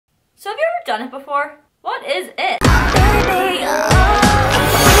So have you ever done it before? What is it? Baby,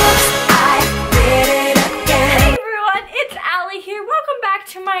 I did it again. Hey everyone, it's Allie here. Welcome back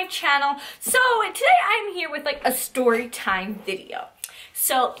to my channel. So today I'm here with like a story time video.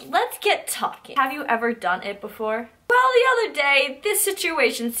 So let's get talking. Have you ever done it before? Well, the other day, this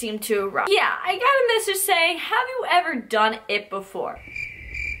situation seemed to arise. Yeah, I got a message saying, have you ever done it before?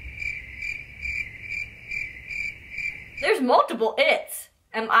 There's multiple its.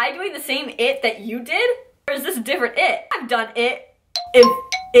 Am I doing the same it that you did? Or is this a different it? I've done it. If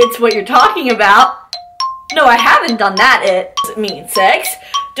it's what you're talking about. No, I haven't done that it. Does it mean sex?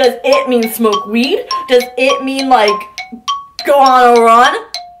 Does it mean smoke weed? Does it mean like go on a run?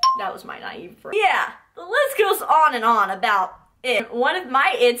 That was my naive phrase. Yeah, the list goes on and on about it. One of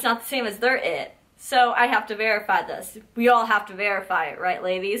my it's not the same as their it. So I have to verify this. We all have to verify it, right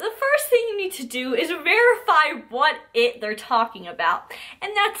ladies? The first thing you need to do is verify what it they're talking about.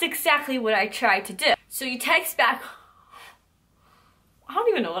 And that's exactly what I tried to do. So you text back, I don't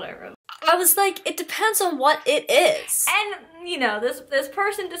even know what I wrote. I was like, it depends on what it is. And, you know, this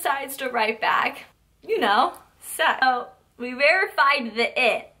person decides to write back, you know, so we verified the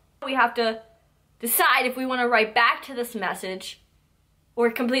it. We have to decide if we want to write back to this message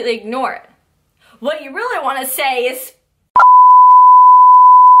or completely ignore it. What you really want to say is,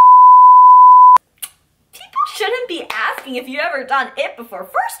 people shouldn't be asking if you've ever done it before.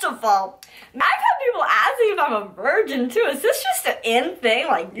 First of all, I've had people asking if I'm a virgin too. Is this just an in thing?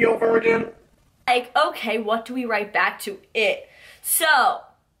 Like, you a virgin? Like, okay, what do we write back to it? So,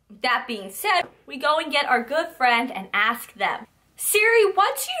 that being said, we go and get our good friend and ask them, Siri,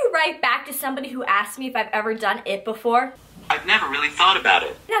 what do you write back to somebody who asks me if I've ever done it before? I've never really thought about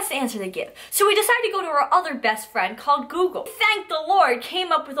it. That's the answer they give. So we decided to go to our other best friend called Google. Thank the Lord,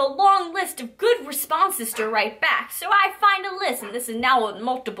 came up with a long list of good responses to write back. So I find a list, and this is now a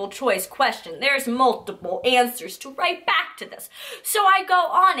multiple choice question. There's multiple answers to write back to this. So I go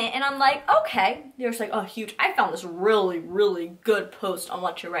on it, and I'm like, okay. There's like, oh, huge. I found this really, really good post on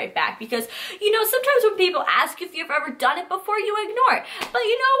what to write back. Because, you know, sometimes when people ask if you've ever done it before, you ignore it. But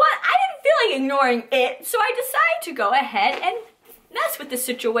you know what? I didn't feel like ignoring it, so I decided to go ahead and mess with the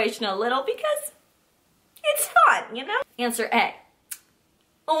situation a little because it's fun, you know? Answer A.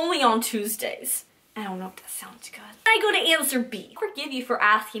 Only on Tuesdays. I don't know if that sounds good. I go to answer B. I forgive you for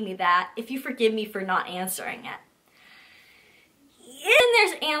asking me that if you forgive me for not answering it. Then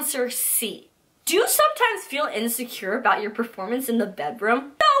there's answer C. Do you sometimes feel insecure about your performance in the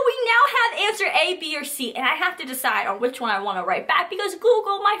bedroom? So we now have answer A, B, or C, and I have to decide on which one I want to write back because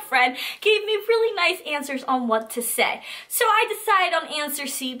Google, my friend, gave me really nice answers on what to say. So I decided on answer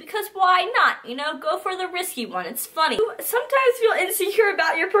C because why not? You know, go for the risky one. It's funny. You sometimes feel insecure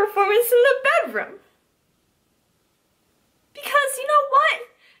about your performance in the bedroom. Because you know what?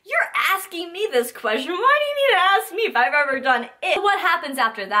 You're asking me this question. Why do you need to ask me if I've ever done it? What happens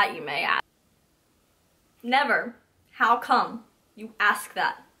after that, you may ask? Never. How come you ask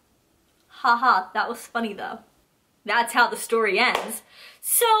that? Haha, that was funny though. That's how the story ends.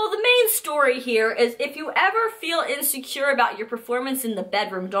 So the main story here is if you ever feel insecure about your performance in the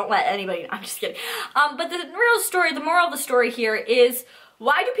bedroom, don't let anybody know. I'm just kidding. But the real story, the moral of the story here is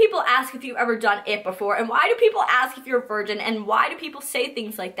why do people ask if you've ever done it before? And why do people ask if you're a virgin? And why do people say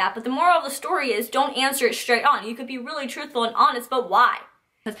things like that? But the moral of the story is don't answer it straight on. You could be really truthful and honest, but why?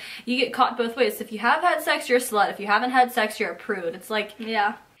 Because you get caught both ways. If you have had sex, you're a slut. If you haven't had sex, you're a prude. It's like,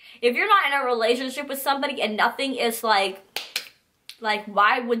 yeah. If you're not in a relationship with somebody and nothing is like,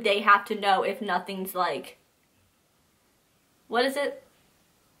 why would they have to know if nothing's like, what is it?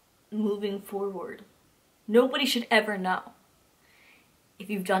 Moving forward. Nobody should ever know if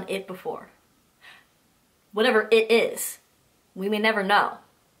you've done it before. Whatever it is, we may never know.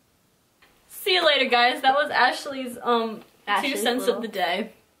 See you later, guys. That was Ashley's, 2 cents of the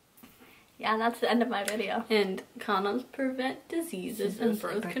day. Yeah, and that's the end of my video. And condoms prevent diseases and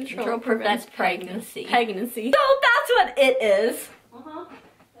birth control prevents pregnancy. So that's what it is.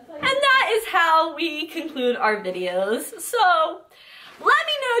 And that is how we conclude our videos. So let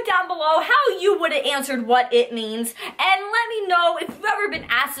me know down below how you would have answered what it means. And let me know if you've ever been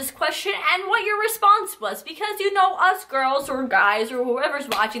asked this question and what your response was. Because you know us girls or guys or whoever's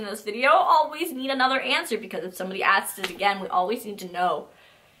watching this video always need another answer. Because if somebody asks it again, we always need to know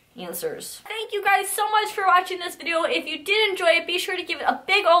answers. Thank you guys so much for watching this video. If you did enjoy it, be sure to give it a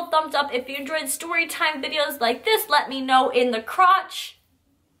big old thumbs up. If you enjoyed story time videos like this, let me know in the crotch,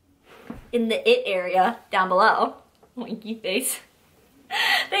 in the it area down below. Winky face.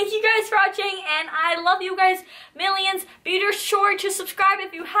 Thank you guys for watching, and I love you guys millions. Be sure to subscribe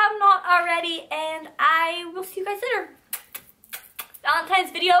if you have not already, and I will see you guys later.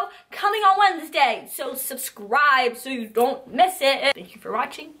 Valentine's video coming on Wednesday. So subscribe so you don't miss it. Thank you for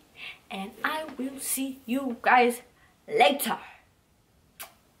watching, and I will see you guys later.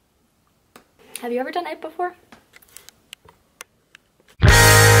 Have you ever done it before?